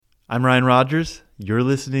I'm Ryan Rogers. You're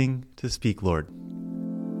listening to Speak, Lord.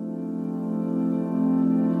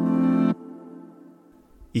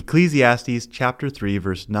 Ecclesiastes chapter 3,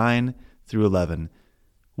 verse 9 through 11.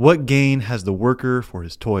 What gain has the worker for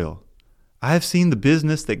his toil? I have seen the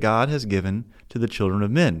business that God has given to the children of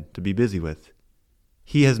men to be busy with.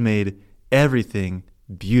 He has made everything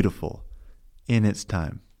beautiful in its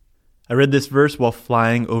time. I read this verse while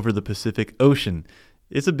flying over the Pacific Ocean.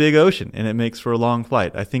 It's a big ocean, and it makes for a long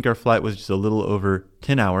flight. I think our flight was just a little over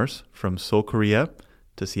 10 hours from Seoul, Korea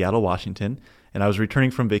to Seattle, Washington. And I was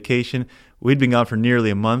returning from vacation. We'd been gone for nearly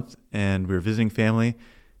a month, and we were visiting family.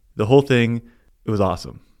 The whole thing, it was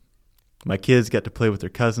awesome. My kids got to play with their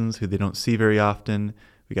cousins, who they don't see very often.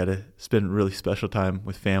 We got to spend really special time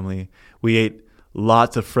with family. We ate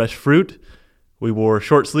lots of fresh fruit. We wore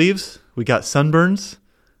short sleeves. We got sunburns.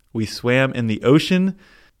 We swam in the ocean.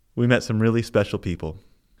 We met some really special people.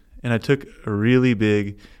 And I took a really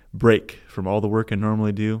big break from all the work I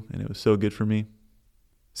normally do, and it was so good for me.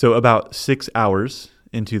 So about 6 hours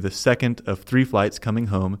into the second of 3 flights coming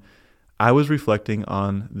home, I was reflecting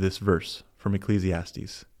on this verse from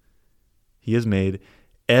Ecclesiastes. He has made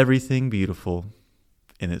everything beautiful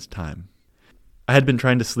in its time. I had been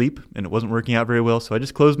trying to sleep, and it wasn't working out very well, so I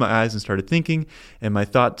just closed my eyes and started thinking, and my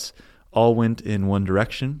thoughts all went in one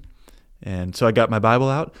direction. And so I got my Bible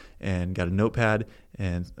out and got a notepad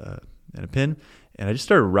and a pen, and I just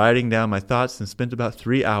started writing down my thoughts and spent about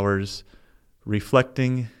 3 hours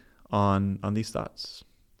reflecting on these thoughts.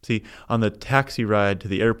 See, on the taxi ride to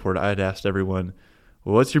the airport, I had asked everyone,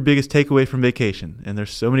 well, what's your biggest takeaway from vacation? And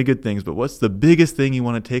there's so many good things, but what's the biggest thing you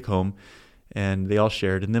want to take home? And they all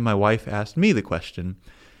shared. And then my wife asked me the question,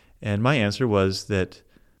 and my answer was that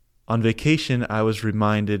on vacation, I was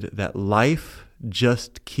reminded that life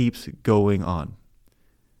just keeps going on,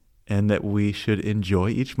 and that we should enjoy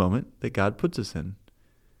each moment that God puts us in.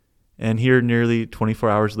 And here, nearly 24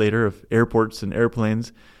 hours later of airports and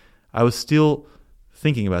airplanes, I was still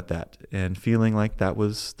thinking about that and feeling like that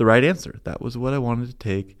was the right answer. That was what I wanted to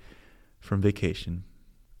take from vacation.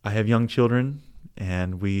 I have young children,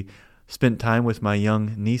 and we spent time with my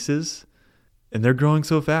young nieces, and they're growing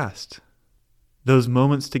so fast. Those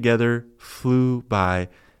moments together flew by,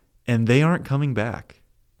 and they aren't coming back.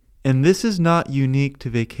 And this is not unique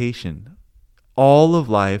to vacation. All of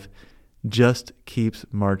life just keeps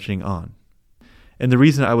marching on. And the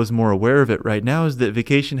reason I was more aware of it right now is that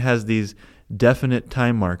vacation has these definite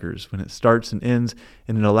time markers when it starts and ends,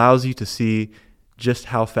 and it allows you to see just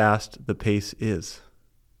how fast the pace is.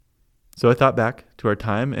 So I thought back to our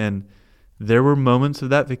time, and there were moments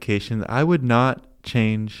of that vacation that I would not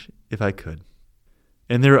change if I could.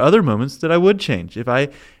 And there are other moments that I would change. If I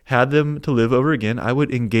had them to live over again, I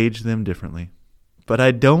would engage them differently. But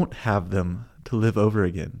I don't have them to live over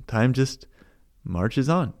again. Time just marches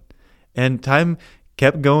on. And time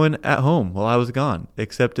kept going at home while I was gone,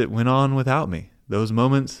 except it went on without me. Those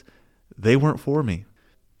moments, they weren't for me.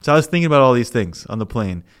 So I was thinking about all these things on the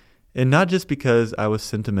plane, and not just because I was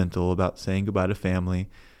sentimental about saying goodbye to family.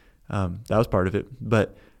 That was part of it.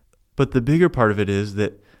 But the bigger part of it is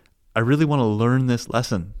that I really want to learn this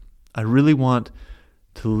lesson. I really want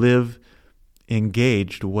to live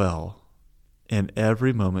engaged well in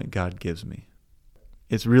every moment God gives me.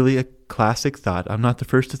 It's really a classic thought. I'm not the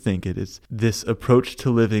first to think it. It's this approach to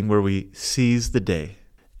living where we seize the day.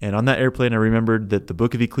 And on that airplane, I remembered that the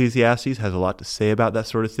book of Ecclesiastes has a lot to say about that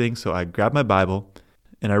sort of thing. So I grabbed my Bible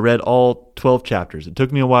and I read all 12 chapters. It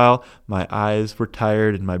took me a while. My eyes were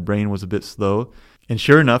tired and my brain was a bit slow. And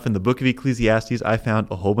sure enough, in the book of Ecclesiastes, I found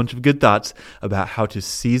a whole bunch of good thoughts about how to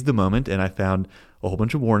seize the moment. And I found a whole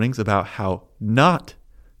bunch of warnings about how not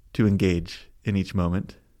to engage in each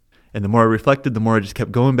moment. And the more I reflected, the more I just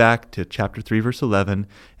kept going back to chapter 3, verse 11,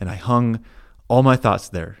 and I hung all my thoughts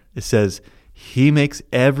there. It says, He makes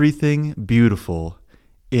everything beautiful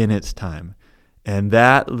in its time. And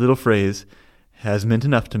that little phrase has meant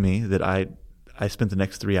enough to me that I spent the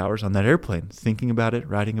next 3 hours on that airplane thinking about it,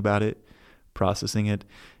 writing about it, processing it.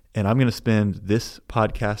 And I'm going to spend this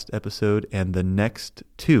podcast episode and the next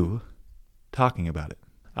 2 talking about it.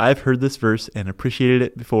 I've heard this verse and appreciated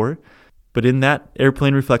it before, but in that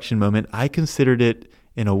airplane reflection moment, I considered it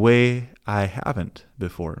in a way I haven't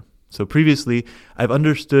before. So previously, I've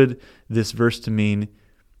understood this verse to mean,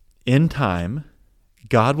 in time,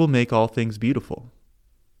 God will make all things beautiful.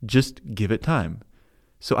 Just give it time.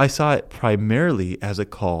 So I saw it primarily as a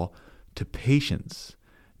call to patience,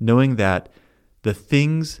 knowing that the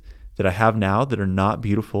things that I have now that are not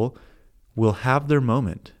beautiful will have their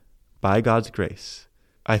moment by God's grace.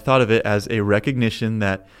 I thought of it as a recognition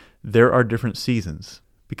that there are different seasons,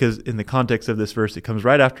 because in the context of this verse, it comes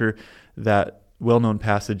right after that well-known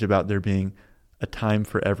passage about there being a time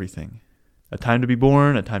for everything. A time to be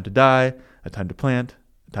born, a time to die, a time to plant,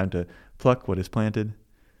 a time to pluck what is planted.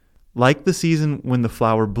 Like the season when the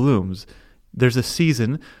flower blooms, there's a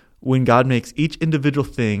season when God makes each individual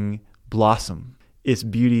thing blossom. Its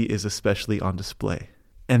beauty is especially on display.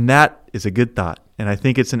 And that is a good thought, and I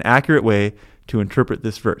think it's an accurate way to interpret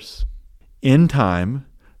this verse. In time,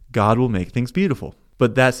 God will make things beautiful.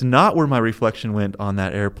 But that's not where my reflection went on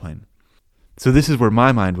that airplane. So this is where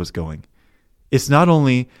my mind was going. It's not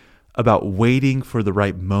only about waiting for the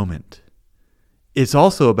right moment. It's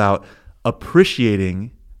also about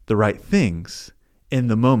appreciating the right things in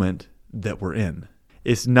the moment that we're in.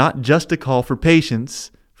 It's not just a call for patience,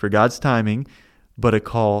 for God's timing, but a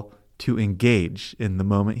call to engage in the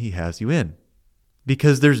moment He has you in.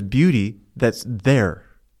 Because there's beauty that's there,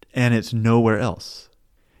 and it's nowhere else.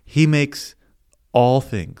 He makes all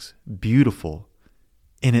things beautiful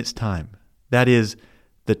in its time. That is,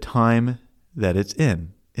 the time that it's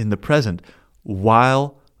in the present,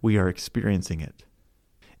 while we are experiencing it.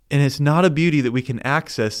 And it's not a beauty that we can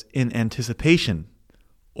access in anticipation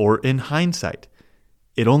or in hindsight.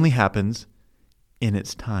 It only happens in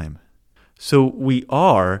its time. So we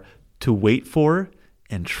are to wait for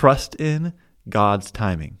and trust in God's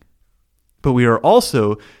timing. But we are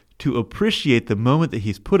also to appreciate the moment that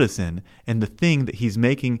He's put us in and the thing that He's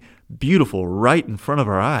making beautiful right in front of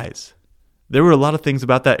our eyes. There were a lot of things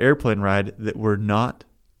about that airplane ride that were not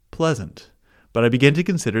pleasant, but I began to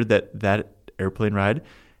consider that airplane ride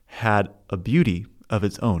had a beauty of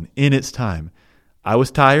its own in its time. I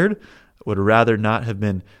was tired, would rather not have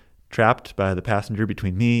been trapped by the passenger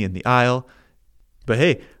between me and the aisle, but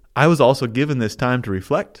hey, I was also given this time to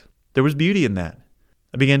reflect. There was beauty in that.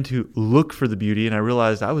 I began to look for the beauty, and I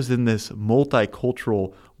realized I was in this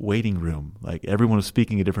multicultural waiting room. Like, everyone was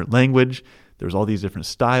speaking a different language. There was all these different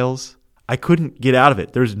styles. I couldn't get out of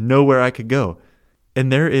it. There's nowhere I could go.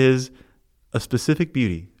 And there is a specific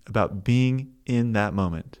beauty about being in that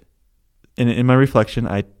moment. And in my reflection,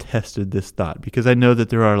 I tested this thought because I know that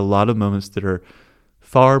there are a lot of moments that are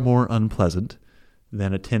far more unpleasant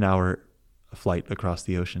than a 10-hour flight across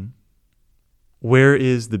the ocean. Where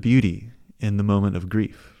is the beauty in the moment of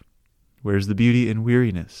grief? Where's the beauty in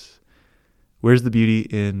weariness? Where's the beauty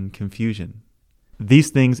in confusion? These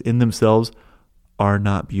things in themselves are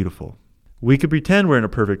not beautiful. We could pretend we're in a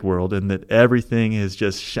perfect world and that everything is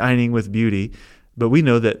just shining with beauty, but we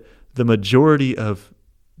know that the majority of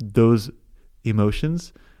those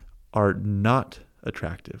emotions are not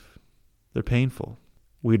attractive. They're painful.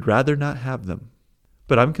 We'd rather not have them.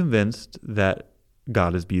 But I'm convinced that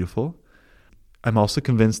God is beautiful. I'm also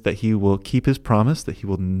convinced that He will keep His promise, that He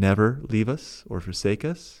will never leave us or forsake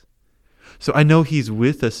us. So I know He's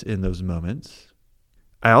with us in those moments.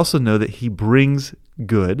 I also know that He brings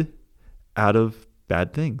good out of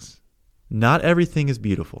bad things. Not everything is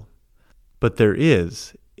beautiful, but there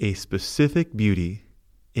is a specific beauty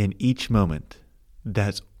in each moment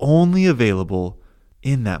that's only available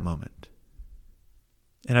in that moment.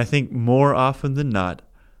 And I think more often than not,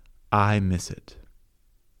 I miss it.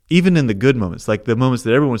 Even in the good moments, like the moments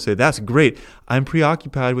that everyone would say, that's great, I'm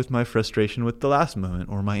preoccupied with my frustration with the last moment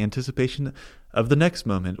or my anticipation of the next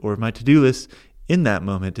moment or my to-do list in that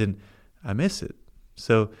moment, and I miss it.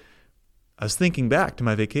 So I was thinking back to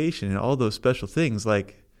my vacation and all those special things,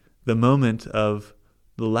 like the moment of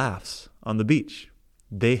the laughs on the beach.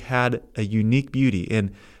 They had a unique beauty,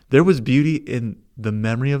 and there was beauty in the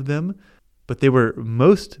memory of them, but they were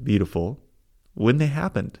most beautiful when they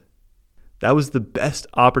happened. That was the best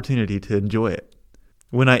opportunity to enjoy it.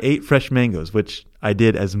 When I ate fresh mangoes, which I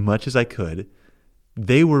did as much as I could,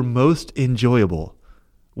 they were most enjoyable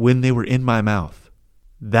when they were in my mouth.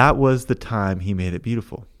 That was the time He made it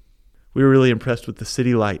beautiful. We were really impressed with the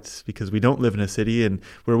city lights because we don't live in a city, and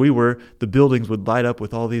where we were, the buildings would light up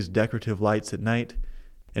with all these decorative lights at night.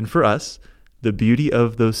 And for us, the beauty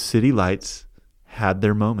of those city lights had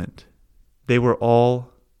their moment. They were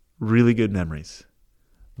all really good memories.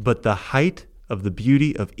 But the height of the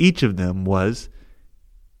beauty of each of them was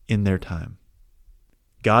in their time.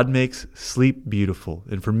 God makes sleep beautiful,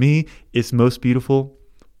 and for me, it's most beautiful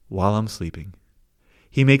while I'm sleeping.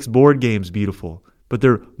 He makes board games beautiful, but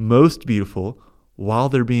they're most beautiful while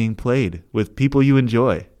they're being played with people you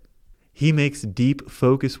enjoy. He makes deep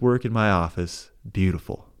focus work in my office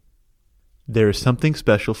beautiful. There is something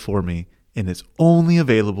special for me, and it's only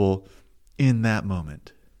available in that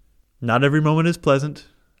moment. Not every moment is pleasant,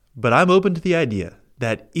 but I'm open to the idea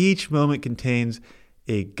that each moment contains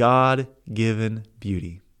a God-given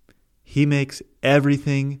beauty. He makes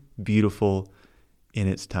everything beautiful in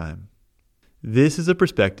its time. This is a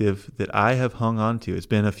perspective that I have hung on to. It's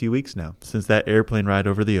been a few weeks now since that airplane ride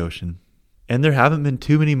over the ocean. And there haven't been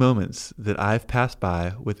too many moments that I've passed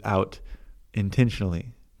by without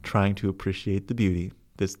intentionally trying to appreciate the beauty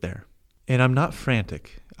that's there. And I'm not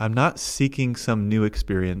frantic. I'm not seeking some new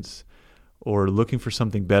experience or looking for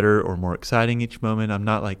something better or more exciting each moment. I'm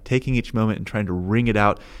not like taking each moment and trying to wring it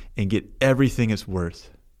out and get everything it's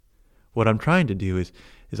worth. What I'm trying to do is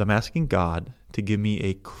I'm asking God to give me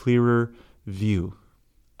a clearer view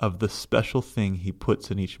of the special thing he puts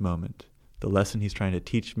in each moment, the lesson he's trying to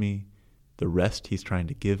teach me, the rest he's trying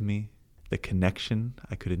to give me, the connection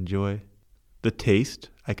I could enjoy, the taste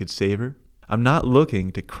I could savor. I'm not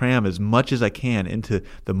looking to cram as much as I can into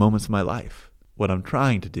the moments of my life. What I'm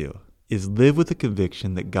trying to do is live with the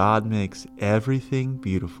conviction that God makes everything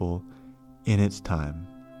beautiful in its time.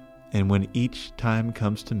 And when each time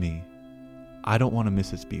comes to me, I don't want to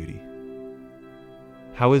miss its beauty.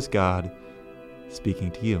 How is God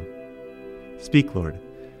speaking to you? Speak, Lord.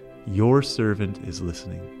 Your servant is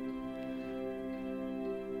listening.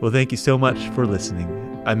 Well, thank you so much for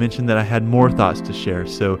listening. I mentioned that I had more thoughts to share,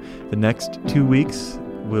 so the next 2 weeks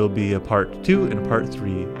will be a part 2 and a part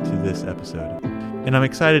 3 to this episode. And I'm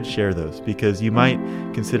excited to share those because you might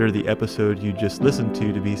consider the episode you just listened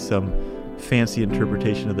to be some fancy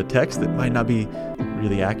interpretation of the text that might not be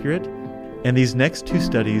really accurate. And these next 2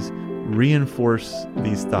 studies reinforce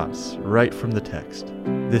these thoughts right from the text.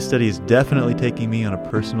 This study is definitely taking me on a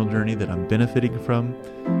personal journey that I'm benefiting from,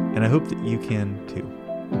 and I hope that you can too.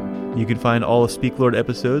 You can find all of Speak Lord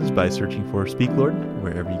episodes by searching for Speak Lord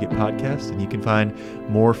wherever you get podcasts, and you can find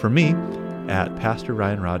more from me at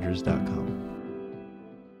PastorRyanRogers.com.